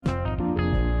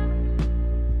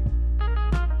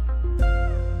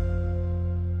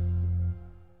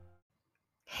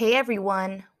Hey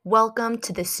everyone, welcome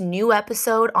to this new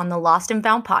episode on the Lost and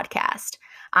Found podcast.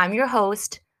 I'm your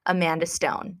host, Amanda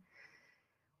Stone.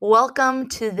 Welcome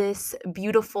to this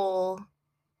beautiful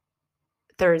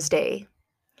Thursday.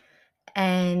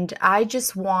 And I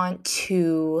just want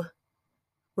to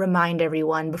remind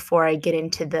everyone before I get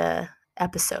into the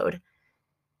episode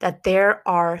that there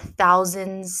are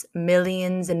thousands,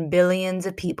 millions, and billions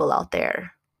of people out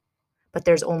there, but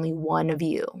there's only one of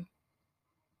you.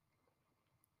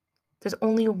 There's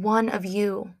only one of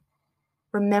you.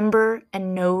 Remember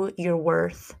and know your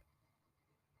worth.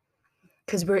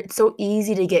 Because it's so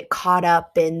easy to get caught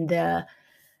up in the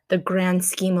grand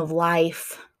scheme of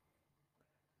life.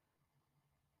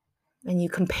 And you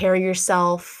compare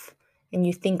yourself and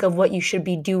you think of what you should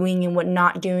be doing and what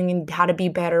not doing and how to be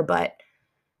better, but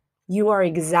you are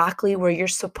exactly where you're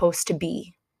supposed to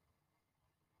be.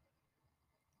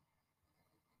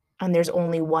 And there's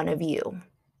only one of you.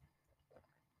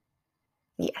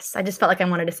 Yes, I just felt like I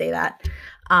wanted to say that.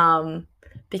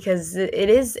 Because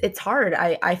it's hard.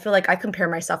 I feel like I compare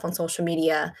myself on social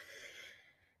media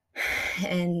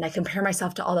and I compare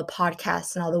myself to all the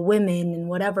podcasts and all the women and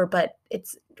whatever, but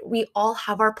we all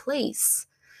have our place.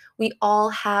 We all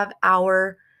have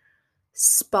our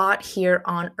spot here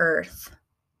on earth.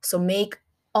 So make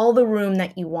all the room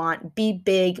that you want. Be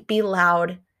big, be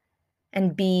loud,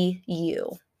 and be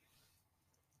you.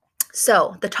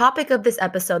 So the topic of this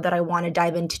episode that I want to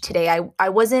dive into today, I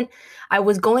was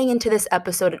going into this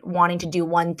episode wanting to do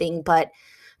one thing, but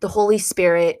the Holy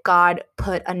Spirit, God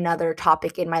put another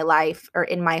topic in my life or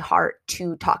in my heart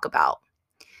to talk about.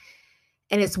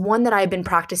 And it's one that I've been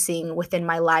practicing within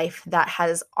my life that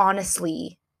has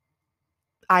honestly,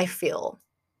 I feel,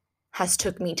 has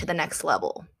took me to the next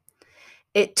level.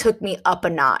 It took me up a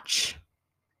notch.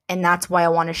 And that's why I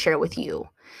want to share with you.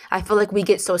 I feel like we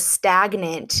get so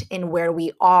stagnant in where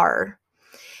we are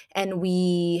and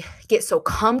we get so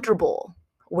comfortable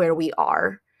where we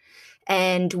are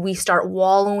and we start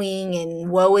wallowing in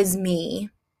woe is me.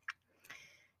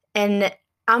 And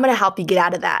I'm going to help you get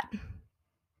out of that.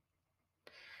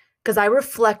 Because I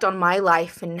reflect on my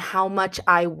life and how much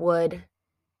I would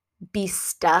be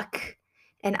stuck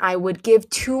and I would give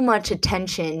too much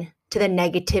attention to the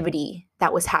negativity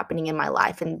that was happening in my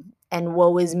life and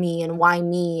woe is me and why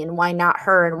not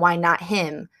her and why not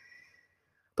him.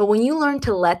 But when you learn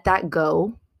to let that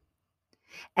go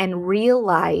and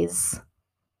realize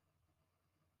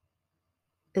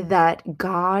that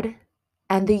God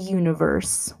and the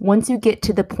universe, once you get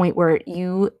to the point where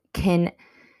you can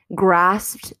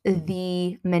grasp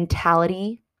the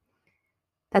mentality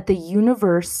that the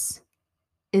universe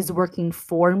is working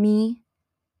for me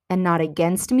and not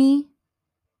against me,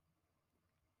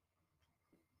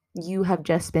 you have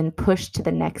just been pushed to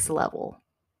the next level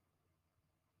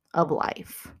of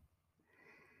life.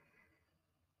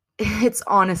 It's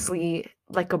honestly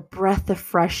like a breath of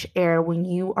fresh air when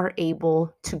you are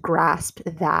able to grasp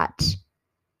that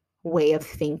way of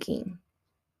thinking.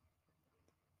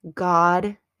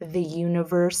 God, the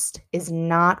universe, is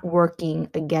not working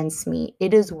against me.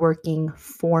 It is working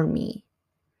for me.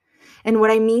 And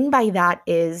what I mean by that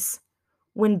is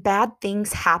when bad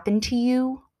things happen to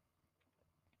you,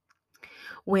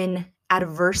 when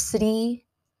adversity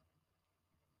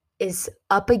is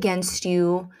up against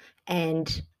you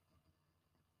and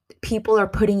people are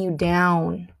putting you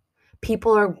down,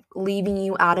 people are leaving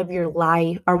you out of your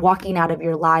life or walking out of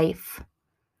your life,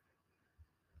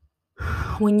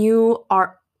 when you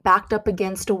are backed up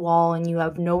against a wall and you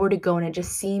have nowhere to go and it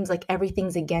just seems like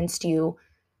everything's against you,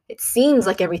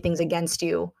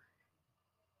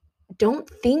 don't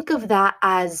think of that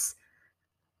as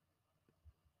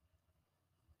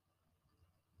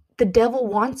the devil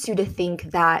wants you to think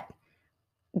that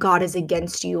God is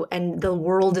against you and the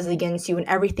world is against you and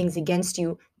everything's against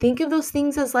you. Think of those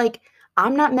things as like,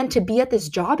 I'm not meant to be at this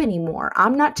job anymore.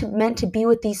 I'm not meant to be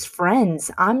with these friends.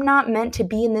 I'm not meant to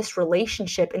be in this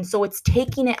relationship. And so it's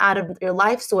taking it out of your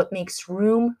life so it makes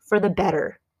room for the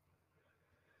better.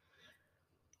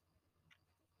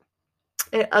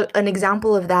 An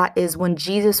example of that is when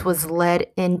Jesus was led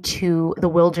into the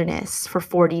wilderness for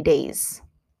 40 days.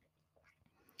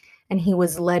 And he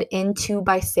was led into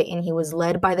by Satan. He was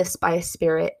led by the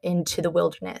spirit into the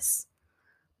wilderness.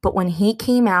 But when he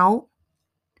came out,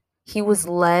 he was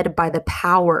led by the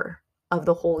power of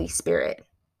the Holy Spirit.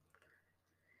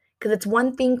 Because it's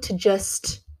one thing to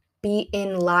just be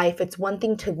in life. It's one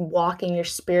thing to walk in your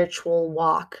spiritual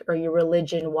walk or your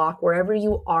religion walk, wherever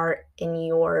you are in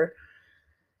your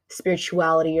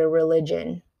spirituality or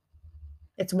religion.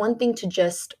 It's one thing to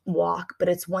just walk, but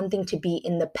it's one thing to be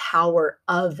in the power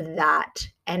of that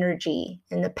energy,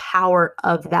 in the power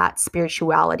of that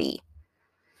spirituality.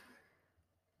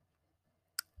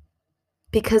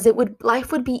 Because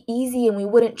life would be easy, and we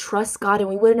wouldn't trust God, and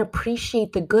we wouldn't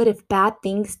appreciate the good if bad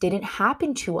things didn't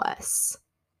happen to us.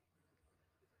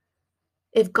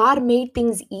 If God made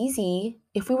things easy,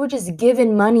 if we were just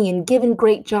given money and given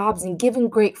great jobs and given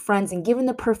great friends and given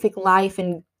the perfect life,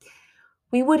 and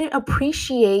we wouldn't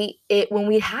appreciate it when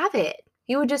we have it.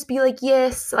 You would just be like,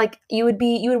 yes, like you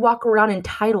would walk around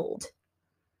entitled.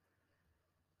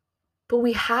 But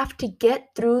we have to get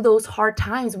through those hard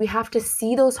times. We have to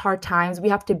see those hard times. We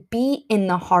have to be in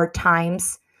the hard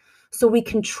times so we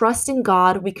can trust in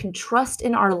God. We can trust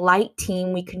in our light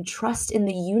team. We can trust in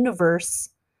the universe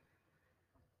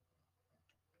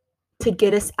to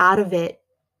get us out of it.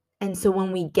 And so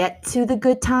when we get to the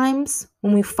good times,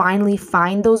 when we finally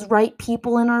find those right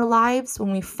people in our lives,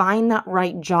 when we find that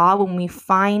right job, when we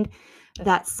find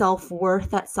that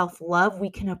self-worth, that self-love, we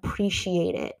can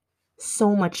appreciate it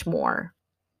so much more.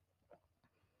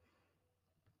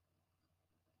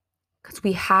 Because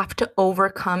we have to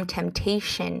overcome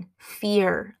temptation,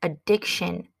 fear,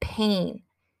 addiction, pain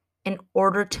in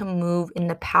order to move in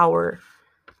the power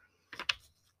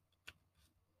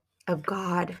of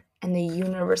God and the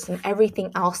universe and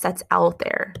everything else that's out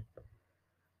there.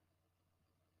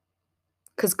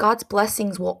 Because God's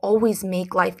blessings will always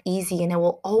make life easy, and it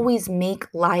will always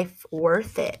make life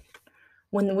worth it.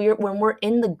 When we're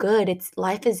in the good,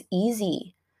 life is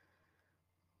easy.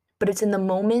 But it's in the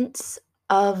moments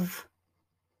of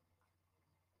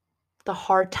the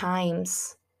hard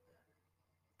times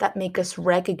that make us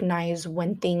recognize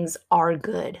when things are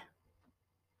good,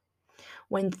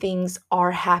 when things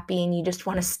are happy, and you just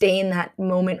want to stay in that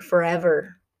moment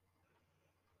forever.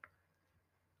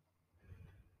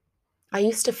 I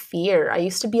used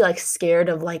to be like scared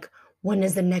of like, when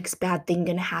is the next bad thing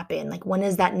gonna happen? Like, when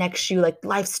is that next shoe? Like,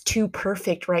 life's too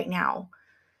perfect right now.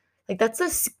 Like,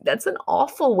 that's an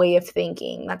awful way of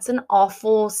thinking. That's an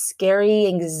awful, scary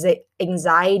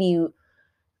anxiety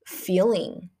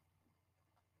feeling.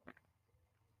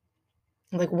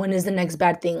 Like, when is the next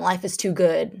bad thing? Life is too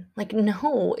good. Like,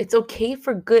 no, it's okay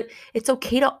for good. It's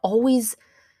okay to always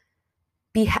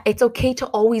be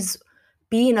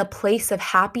in a place of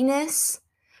happiness,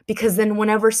 because then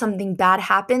whenever something bad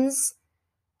happens,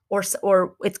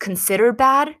 or it's considered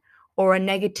bad, or a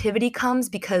negativity comes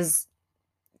because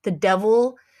the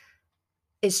devil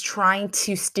is trying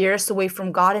to steer us away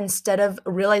from God, instead of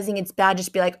realizing it's bad,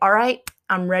 just be like, all right,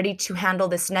 I'm ready to handle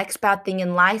this next bad thing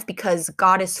in life because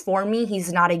God is for me.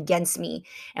 He's not against me.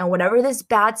 And whatever this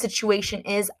bad situation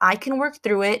is, I can work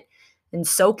through it, and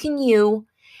so can you.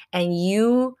 And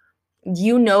you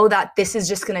know that this is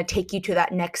just going to take you to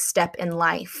that next step in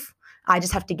life. I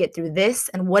just have to get through this.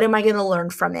 And what am I going to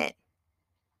learn from it?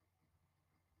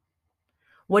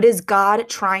 What is God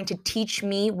trying to teach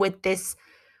me with this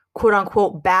quote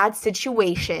unquote bad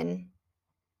situation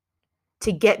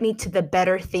to get me to the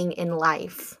better thing in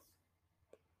life?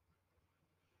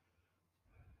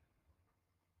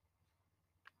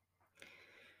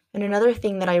 And another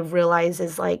thing that I've realized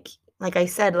is like I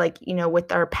said, like,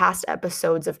 with our past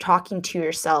episodes of talking to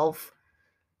yourself,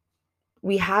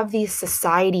 we have these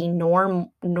society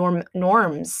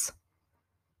norms.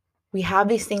 We have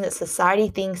these things that society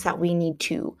thinks that we need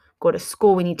to go to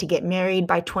school, we need to get married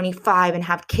by 25 and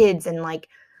have kids, and like,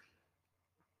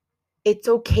 it's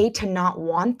okay to not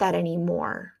want that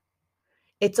anymore.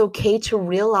 It's okay to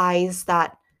realize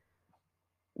that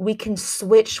we can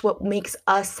switch what makes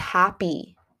us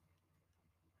happy.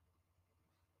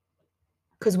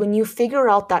 Because when you figure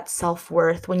out that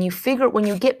self-worth, when you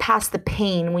get past the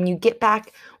pain, when you get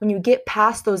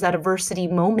past those adversity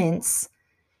moments,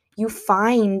 you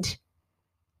find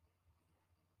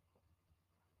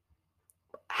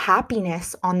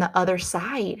happiness on the other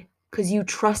side, because you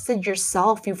trusted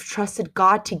yourself, you've trusted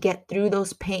God to get through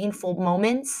those painful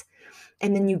moments,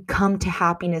 and then you come to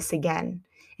happiness again,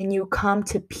 and you come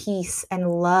to peace and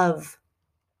love.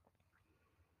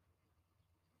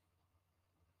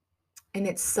 And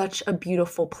it's such a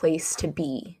beautiful place to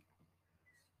be.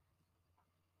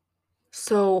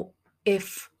 So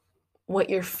if what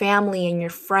your family and your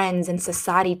friends and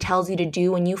society tells you to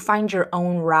do, when you find your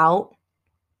own route,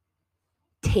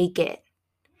 take it.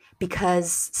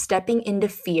 Because stepping into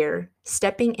fear,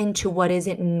 stepping into what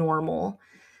isn't normal,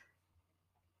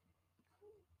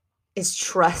 is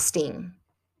trusting.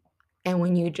 And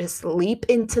when you just leap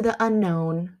into the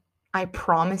unknown, I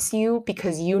promise you,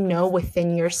 because you know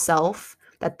within yourself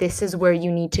that this is where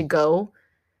you need to go,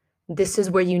 this is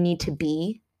where you need to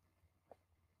be,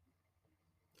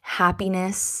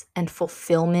 happiness and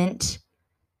fulfillment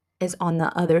is on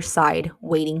the other side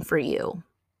waiting for you.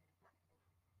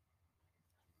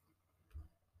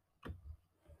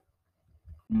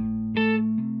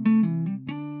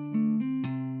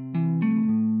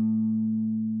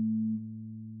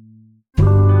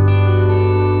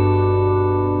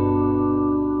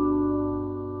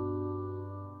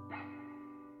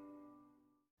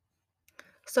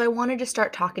 So I wanted to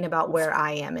start talking about where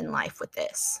I am in life with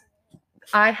this.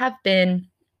 I have been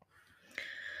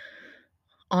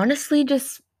honestly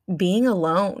just being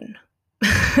alone.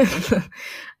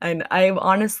 And I've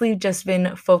honestly just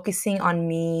been focusing on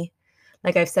me.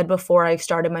 Like I've said before, I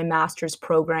started my master's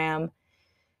program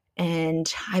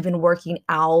and I've been working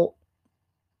out,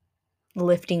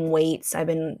 lifting weights. I've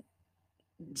been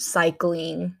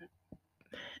cycling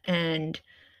and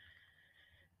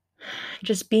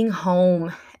just being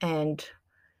home and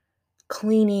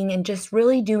cleaning and just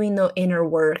really doing the inner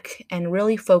work and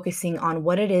really focusing on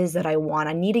what it is that I want.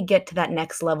 I need to get to that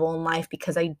next level in life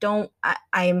because I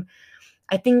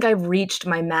think I've reached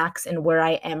my max in where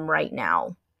I am right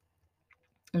now.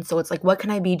 And so it's like, what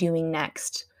can I be doing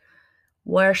next?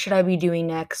 Where should I be doing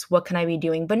next? What can I be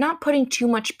doing? But not putting too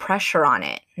much pressure on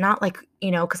it. Not like,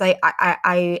 because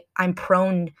I'm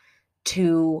prone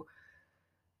to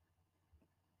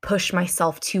push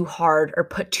myself too hard or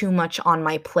put too much on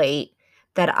my plate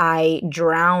that I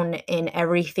drown in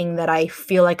everything that I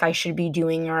feel like I should be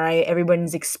doing or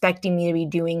everyone's expecting me to be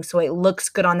doing. So it looks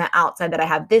good on the outside that I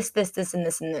have this, and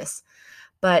this, and this.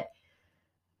 But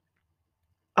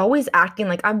always acting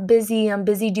like I'm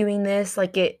busy doing this.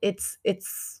 Like it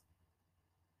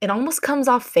almost comes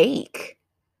off fake.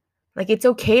 Like it's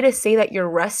okay to say that you're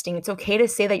resting. It's okay to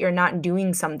say that you're not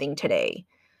doing something today.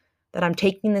 That I'm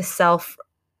taking this self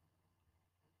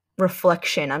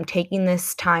reflection. I'm taking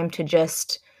this time to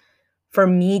just for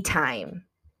me time,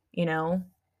 you know?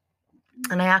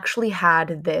 And I actually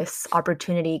had this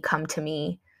opportunity come to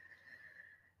me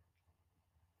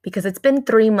because it's been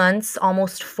 3 months,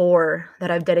 almost 4, that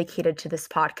I've dedicated to this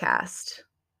podcast.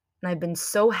 And I've been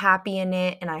so happy in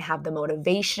it, and I have the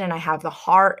motivation, and I have the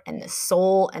heart, and the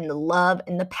soul, and the love,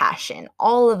 and the passion,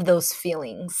 all of those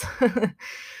feelings.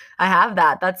 I have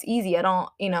that. That's easy. I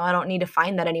don't need to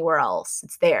find that anywhere else.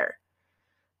 It's there.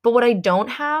 But what I don't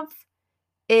have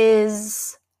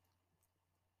is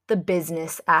the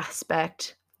business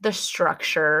aspect, the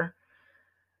structure,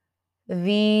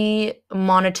 the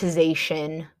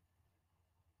monetization,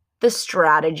 the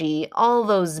strategy, all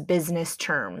those business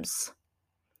terms.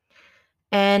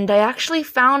 And I actually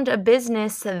found a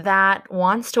business that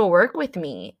wants to work with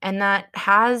me and that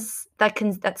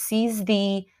sees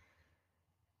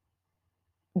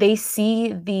they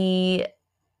see the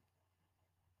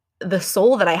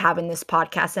soul that I have in this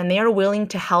podcast, and they are willing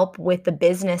to help with the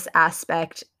business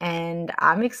aspect, and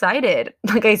I'm excited.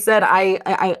 Like I said,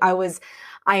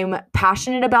 I'm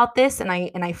passionate about this, and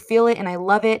I feel it and I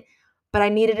love it, but I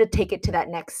needed to take it to that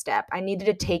next step. I needed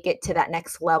to take it to that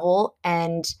next level,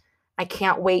 and I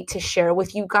can't wait to share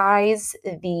with you guys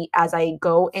as I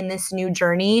go in this new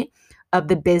journey of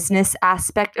the business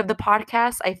aspect of the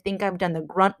podcast. I think I've done the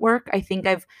grunt work. I think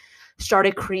I've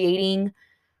started creating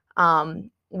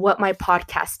what my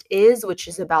podcast is, which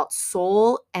is about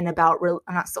soul and about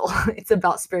not soul. It's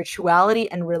about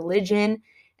spirituality and religion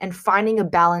and finding a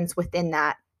balance within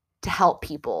that to help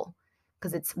people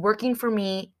because it's working for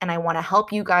me and I want to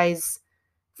help you guys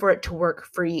for it to work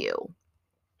for you.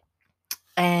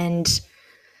 And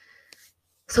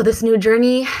so this new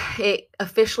journey, it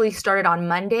officially started on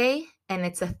Monday, and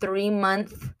it's a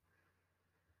 3-month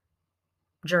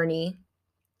journey.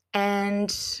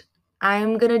 And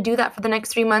I'm going to do that for the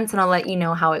next 3 months, and I'll let you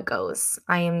know how it goes.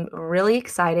 I am really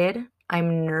excited.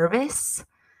 I'm nervous,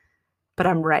 but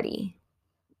I'm ready.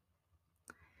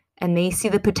 And they see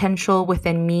the potential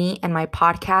within me and my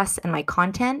podcast and my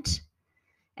content.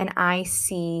 And I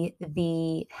see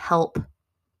the help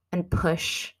and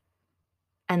push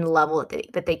and level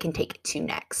that they can take it to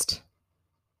next.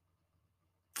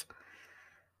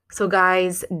 So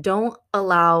guys, don't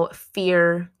allow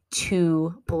fear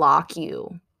to block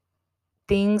you.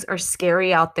 Things are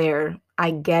scary out there.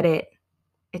 I get it.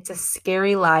 It's a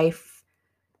scary life.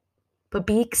 But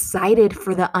be excited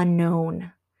for the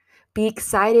unknown. Be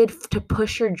excited to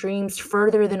push your dreams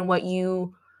further than what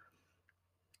you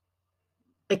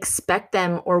expect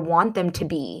them or want them to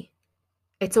be.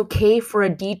 It's okay for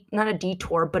not a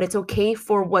detour, but it's okay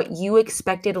for what you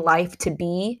expected life to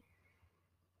be.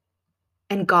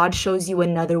 And God shows you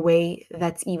another way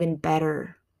that's even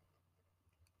better.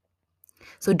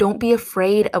 So don't be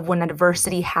afraid of when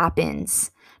adversity happens.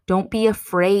 Don't be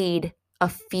afraid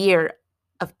of fear,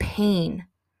 of pain.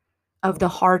 of the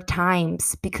hard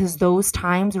times, because those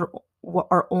times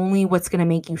are only what's going to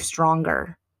make you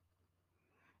stronger.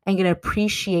 And you're going to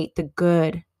appreciate the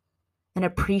good and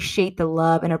appreciate the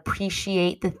love and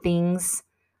appreciate the things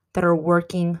that are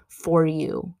working for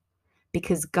you,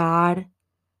 because God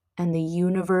and the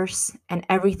universe and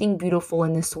everything beautiful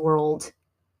in this world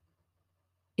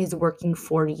is working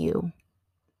for you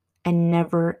and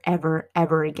never, ever,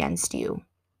 ever against you.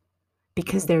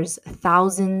 Because there's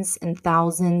thousands and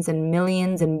thousands and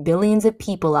millions and billions of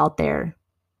people out there,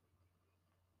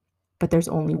 but there's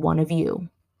only one of you.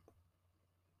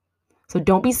 So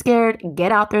don't be scared.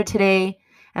 Get out there today.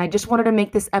 And I just wanted to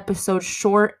make this episode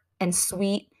short and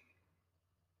sweet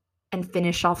and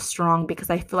finish off strong, because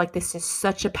I feel like this is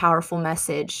such a powerful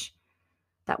message,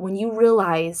 that when you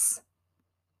realize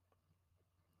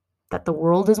that the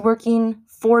world is working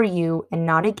for you and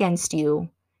not against you,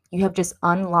 you have just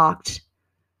unlocked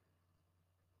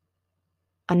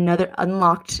another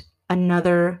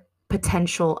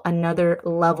potential, another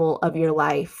level of your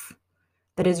life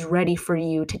that is ready for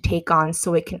you to take on,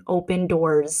 so it can open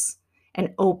doors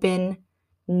and open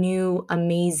new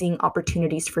amazing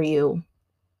opportunities for you.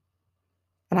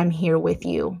 And I'm here with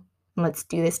you. Let's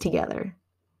do this together.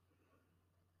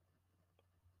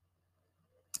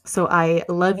 So I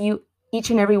love you, each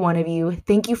and every one of you.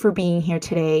 Thank you for being here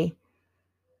today.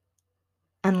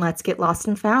 And let's get lost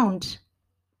and found.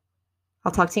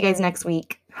 I'll talk to you guys next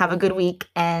week. Have a good week,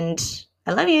 and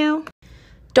I love you.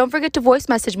 Don't forget to voice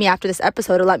message me after this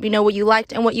episode to let me know what you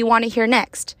liked and what you want to hear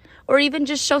next, or even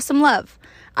just show some love.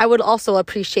 I would also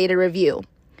appreciate a review.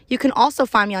 You can also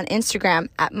find me on Instagram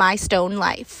at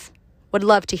MyStoneLife. Would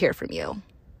love to hear from you.